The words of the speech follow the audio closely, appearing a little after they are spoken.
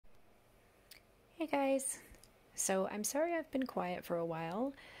Hey guys! So I'm sorry I've been quiet for a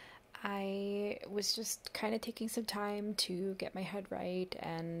while. I was just kind of taking some time to get my head right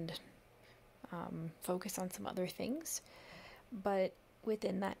and focus on some other things. But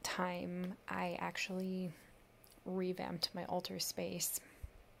within that time, I actually revamped my altar space.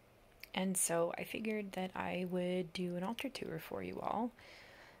 And so I figured that I would do an altar tour for you all.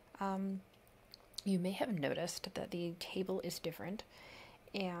 Um, you may have noticed that the table is different,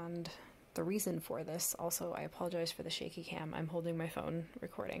 and the reason for this, also, I apologize for the shaky cam. I'm holding my phone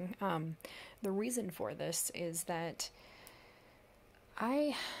recording. The reason for this is that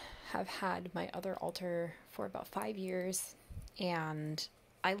I have had my other altar for about 5 years, and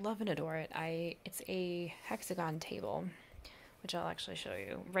I love and adore it. It's a hexagon table, which I'll actually show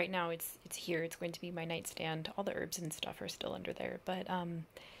you. Right now, it's here. It's going to be my nightstand. All the herbs and stuff are still under there, but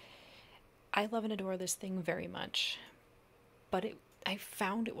I love and adore this thing very much. But I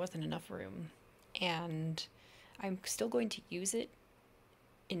found it wasn't enough room, and I'm still going to use it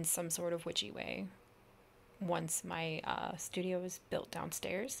in some sort of witchy way once my studio is built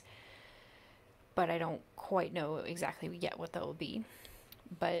downstairs, but I don't quite know exactly yet what that will be.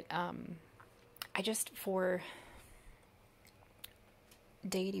 But I just, for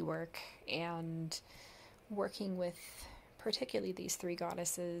deity work and working with particularly these three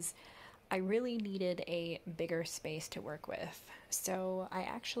goddesses, I really needed a bigger space to work with. So I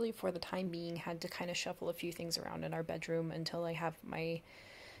actually, for the time being, had to kind of shuffle a few things around in our bedroom until I have my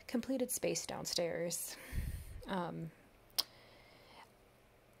completed space downstairs. And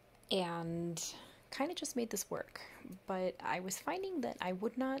kind of just made this work. But I was finding that I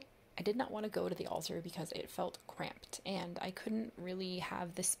did not want to go to the altar because it felt cramped, and I couldn't really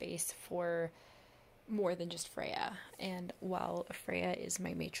have the space for more than just Freyja. And while Freyja is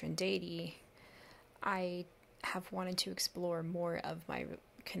my matron deity, I have wanted to explore more of my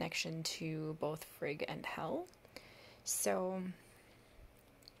connection to both Frigg and Hel. So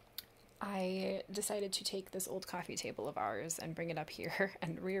I decided to take this old coffee table of ours and bring it up here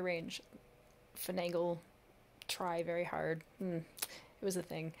and rearrange, finagle, try very hard. It was a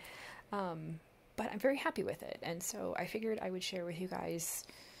thing. But I'm very happy with it. And so I figured I would share with you guys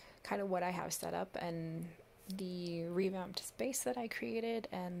kind of what I have set up and the revamped space that I created,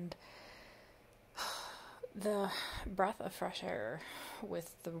 and the breath of fresh air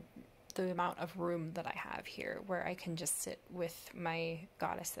with the amount of room that I have here where I can just sit with my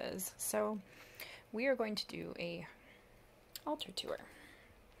goddesses. So we are going to do a altar tour.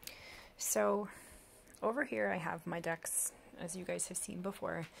 So over here I have my decks, as you guys have seen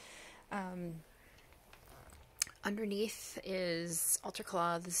before. Underneath is altar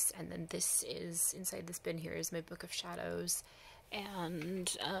cloths, and then this is, inside this bin here is my Book of Shadows,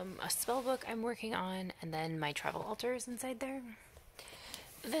 and a spell book I'm working on, and then my travel altar is inside there.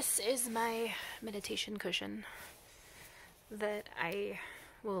 This is my meditation cushion that I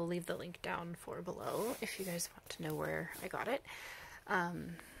will leave the link down for below if you guys want to know where I got it. Right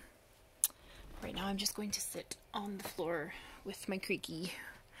now I'm just going to sit on the floor with my creaky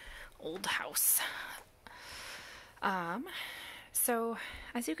old house. So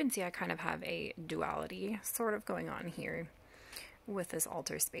as you can see, I kind of have a duality sort of going on here with this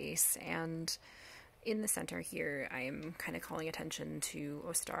altar space, and in the center here I am kind of calling attention to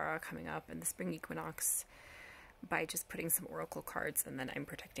Ostara coming up in the spring equinox by just putting some oracle cards, and then I'm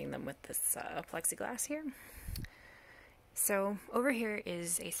protecting them with this plexiglass here. So over here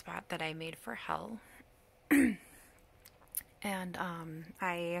is a spot that I made for Hel, and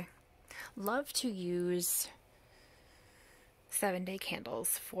I love to use 7-day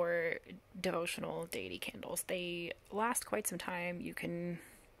candles for devotional deity candles. They last quite some time. You can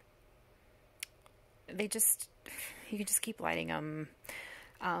just keep lighting them.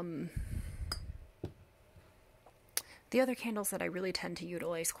 The other candles that I really tend to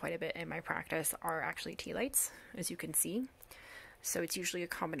utilize quite a bit in my practice are actually tea lights, as you can see. So it's usually a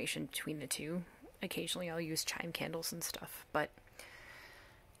combination between the two. Occasionally I'll use chime candles and stuff, but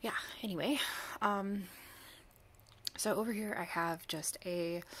yeah, anyway. So over here I have just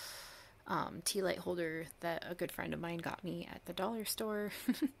a tea light holder that a good friend of mine got me at the dollar store.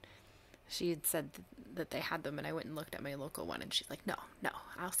 She had said that they had them, and I went and looked at my local one, and she's like, no,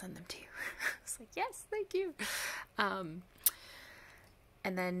 I'll send them to you. I was like, yes, thank you. And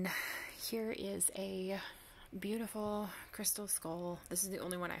then here is a beautiful crystal skull. This is the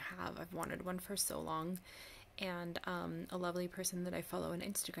only one I have. I've wanted one for so long, and a lovely person that I follow on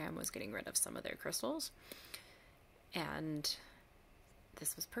Instagram was getting rid of some of their crystals, and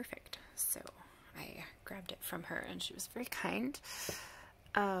this was perfect, so I grabbed it from her, and she was very kind.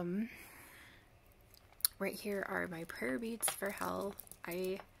 Right here are my prayer beads for Hel.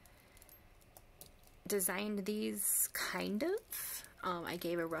 I designed these, kind of. I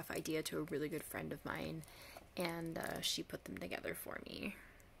gave a rough idea to a really good friend of mine, and she put them together for me.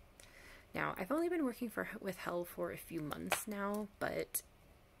 Now, I've only been working with Hel for a few months now, but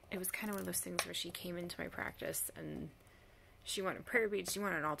it was kind of one of those things where she came into my practice and she wanted prayer beads, she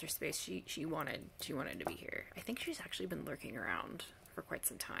wanted an altar space, she wanted to be here. I think she's actually been lurking around for quite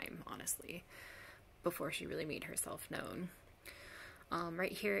some time, honestly, before she really made herself known.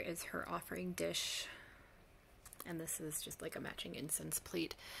 Right here is her offering dish, and this is just like a matching incense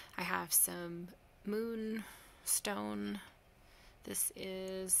plate. I have some moonstone. This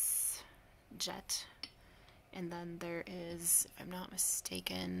is jet, and then there is, if I'm not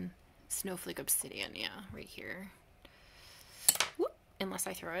mistaken, snowflake obsidian, yeah, right here. Whoop, unless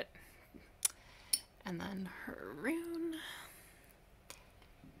I throw it. And then her rune.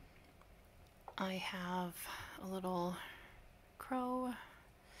 I have a little crow,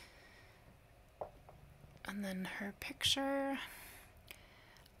 and then her picture.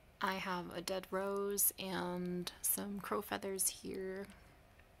 I have a dead rose and some crow feathers here,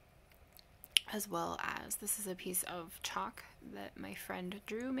 as well as this is a piece of chalk that my friend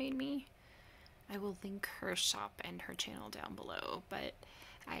Drew made me. I will link her shop and her channel down below, but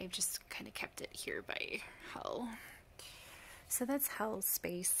I've just kind of kept it here by Hel. So that's Hel's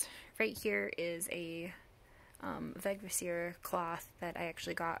space. Right here is a Vegvisir cloth that I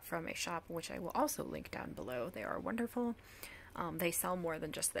actually got from a shop, which I will also link down below. They are wonderful. They sell more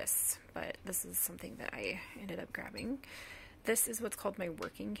than just this, but this is something that I ended up grabbing. This is what's called my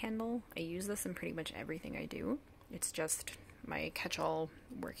working candle. I use this in pretty much everything I do. It's just my catch-all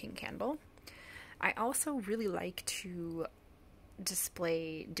working candle. I also really like to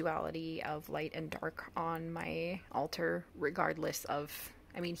display duality of light and dark on my altar, regardless of,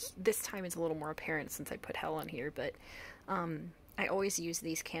 I mean, this time it's a little more apparent since I put Hel on here, but I always use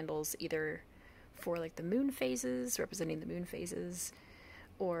these candles either for like the moon phases, representing the moon phases,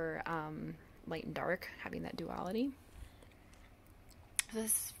 or light and dark, having that duality. This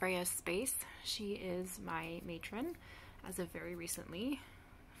is Freyja's space. She is my matron as of very recently,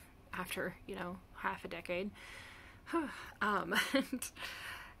 after, you know, half a decade.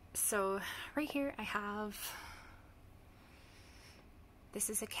 So right here I have, this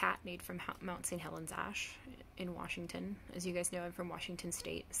is a cat made from Mount St. Helens ash in Washington. As you guys know, I'm from Washington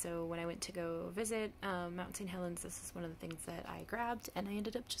State, so when I went to go visit Mount St. Helens, this is one of the things that I grabbed, and I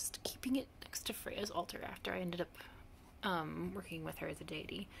ended up just keeping it next to Freyja's altar after I ended up working with her as a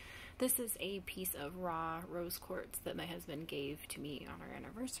deity. This is a piece of raw rose quartz that my husband gave to me on our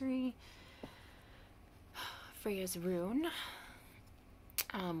anniversary. Freyja's rune,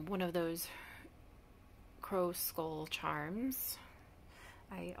 one of those crow skull charms.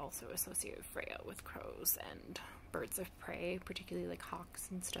 I also associate Freyja with crows and birds of prey, particularly like hawks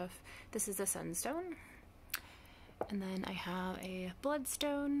and stuff. This is a sunstone. And then I have a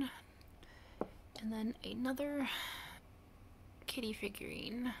bloodstone. And then another kitty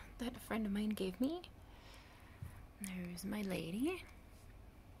figurine that a friend of mine gave me. There's my lady.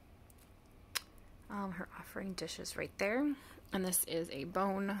 Her offering dish is right there. And this is a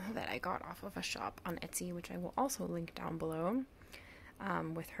bone that I got off of a shop on Etsy, which I will also link down below,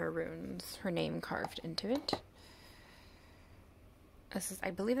 with her runes, her name carved into it. This is,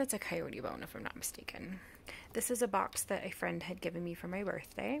 I believe that's a coyote bone, if I'm not mistaken. This is a box that a friend had given me for my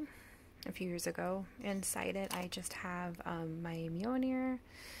birthday a few years ago. Inside it, I just have my Mjolnir,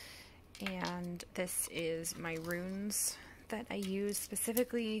 and this is my runes that I use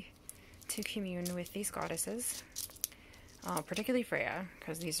specifically to commune with these goddesses, particularly Freyja,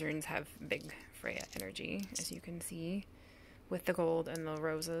 because these runes have big Freyja energy, as you can see, with the gold and the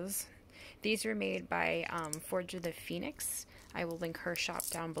roses. These were made by Forge of the Phoenix. I will link her shop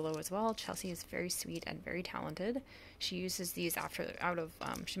down below as well. Chelsea is very sweet and very talented. She uses these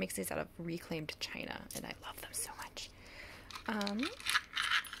she makes these out of reclaimed china, and I love them so much.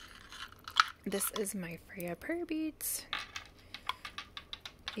 This is my Freyja prayer beads.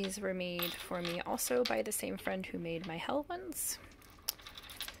 These were made for me also by the same friend who made my Hel ones.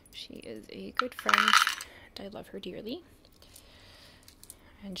 She is a good friend, and I love her dearly.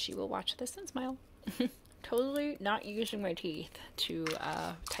 And she will watch this and smile. Totally not using my teeth to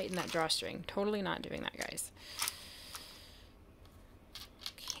tighten that drawstring. Totally not doing that, guys.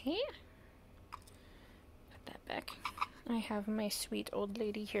 Okay. Put that back. I have my sweet old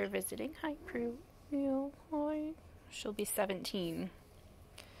lady here visiting. Hi, Prue. Hi. She'll be 17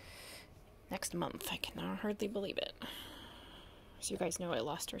 next month. I can hardly believe it. As you guys know, I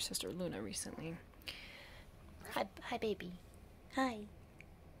lost her sister Luna recently. Hi, baby. Hi.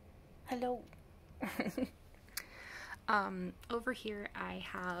 Hello. Over here I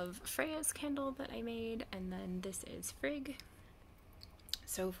have Freyja's candle that I made, and then this is Frigg.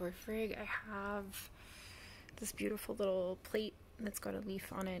 So for Frigg, I have this beautiful little plate that's got a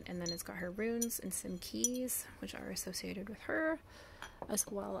leaf on it, and then it's got her runes and some keys, which are associated with her, as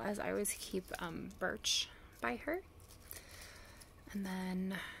well as I always keep birch by her. And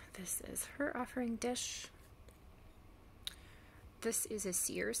then this is her offering dish. This is a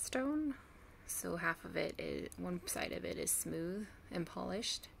seer stone, so half of it is, one side of it is smooth and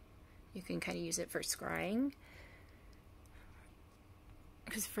polished. You can kind of use it for scrying,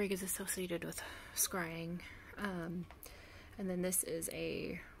 because Frigg is associated with scrying. And then this is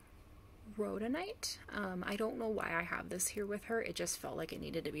a rhodonite. I don't know why I have this here with her. It just felt like it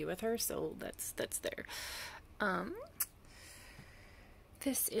needed to be with her, so that's there.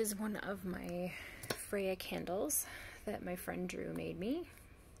 This is one of my Freyja candles that my friend Drew made me.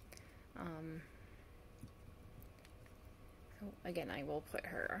 Again, I will put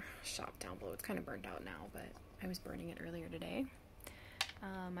her shop down below. It's kind of burned out now, but I was burning it earlier today.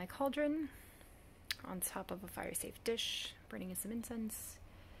 My cauldron on top of a fire-safe dish, burning in some incense.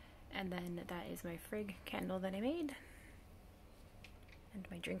 And then that is my Frigg candle that I made. And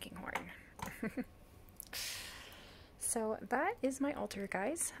my drinking horn. So that is my altar,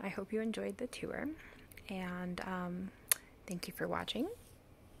 guys. I hope you enjoyed the tour. And thank you for watching.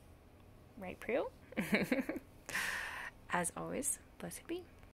 Right, Prue? As always, blessed be.